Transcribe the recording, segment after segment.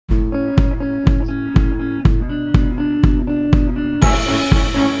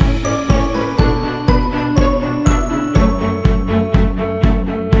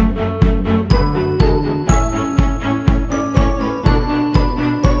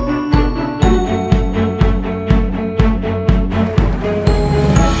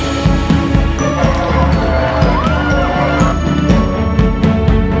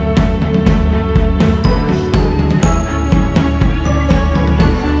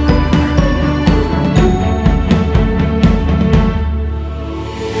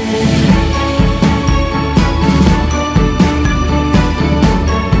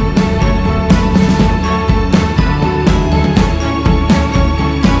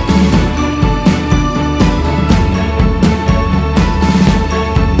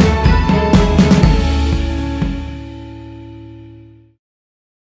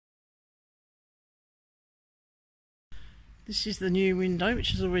This is the new window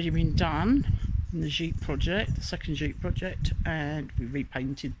which has already been done in the Gite project, the second Gite project, and we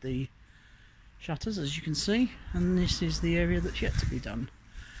repainted the shutters as you can see, and this is the area that's yet to be done.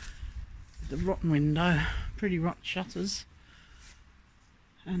 The rotten window, pretty rotten shutters,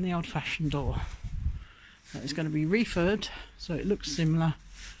 and the old-fashioned door. That is going to be refurbed so it looks similar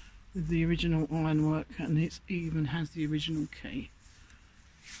with the original ironwork, and it even has the original key.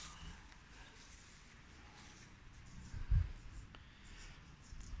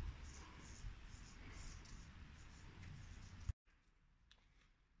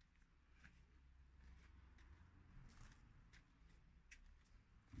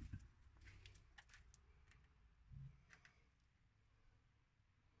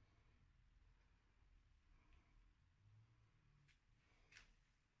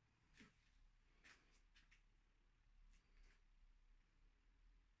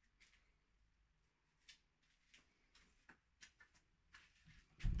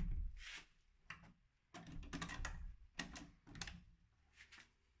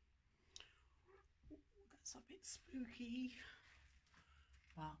 That's a bit spooky,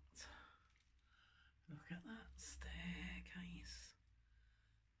 but look at that staircase.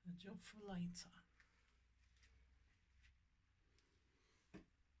 A job for later.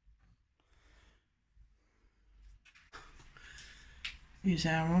 Is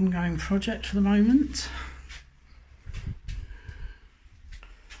our ongoing project for the moment.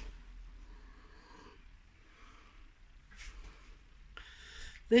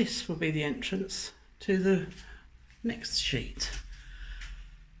 This will be the entrance to the next sheet.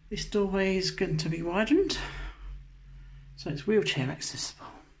 This doorway is going to be widened so it's wheelchair accessible.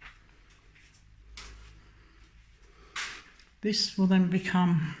 This will then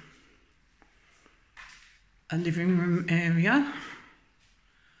become a living room area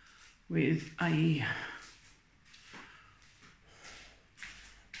with a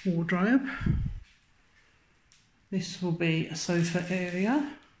wardrobe. This will be a sofa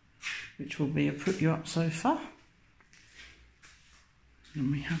area, which will be a put you up sofa. And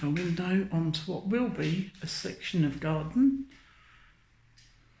we have a window onto what will be a section of garden.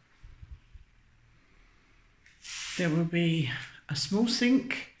 There will be a small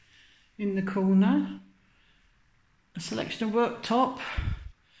sink in the corner, a selection of worktop,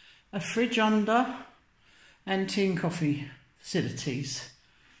 a fridge under, and tea and coffee facilities.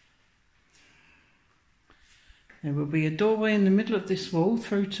 There will be a doorway in the middle of this wall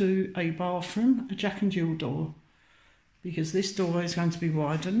through to a bathroom, a Jack and Jill door, because this doorway is going to be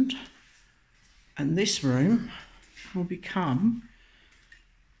widened and this room will become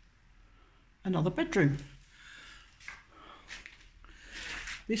another bedroom.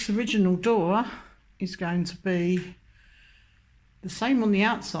 This original door is going to be the same on the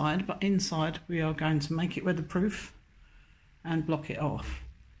outside, but inside we are going to make it weatherproof and block it off.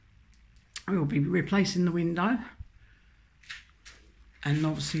 We will be replacing the window and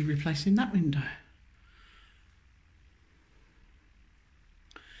obviously replacing that window.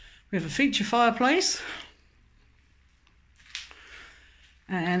 We have a feature fireplace,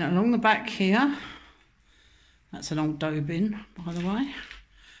 and along the back here, that's an old dough bin by the way,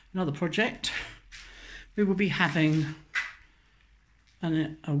 another project, we will be having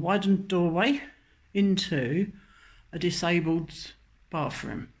a widened doorway into a disabled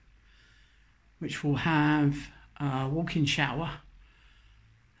bathroom, which will have a walk-in shower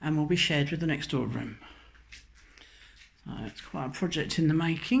and will be shared with the next door room. So it's quite a project in the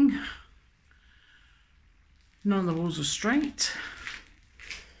making. None of the walls are straight.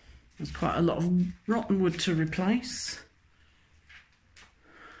 There's quite a lot of rotten wood to replace.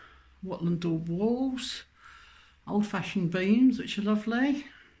 Watland door walls, old-fashioned beams which are lovely.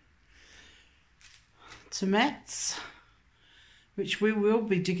 Tomettes, which we will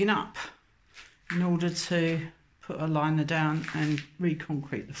be digging up in order to put a liner down and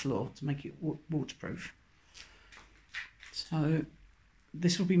re-concrete the floor to make it waterproof. So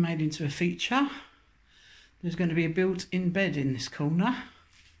this will be made into a feature. There's going to be a built-in bed in this corner,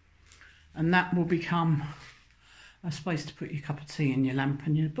 and that will become a space to put your cup of tea and your lamp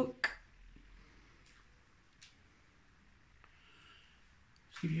and your book.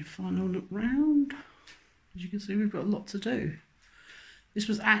 Let's give you a final look round. As you can see, we've got a lot to do. This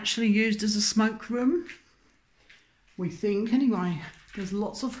was actually used as a smoke room, we think anyway. There's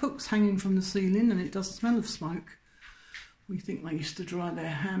lots of hooks hanging from the ceiling and it does smell of smoke. We think they used to dry their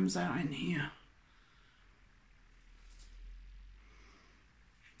hams out in here.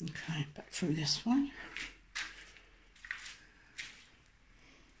 Okay, back through this way.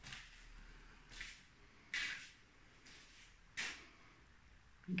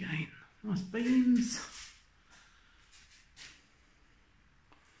 Again, nice beams.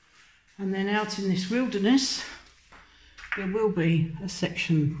 And then out in this wilderness, there will be a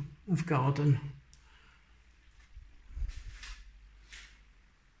section of garden.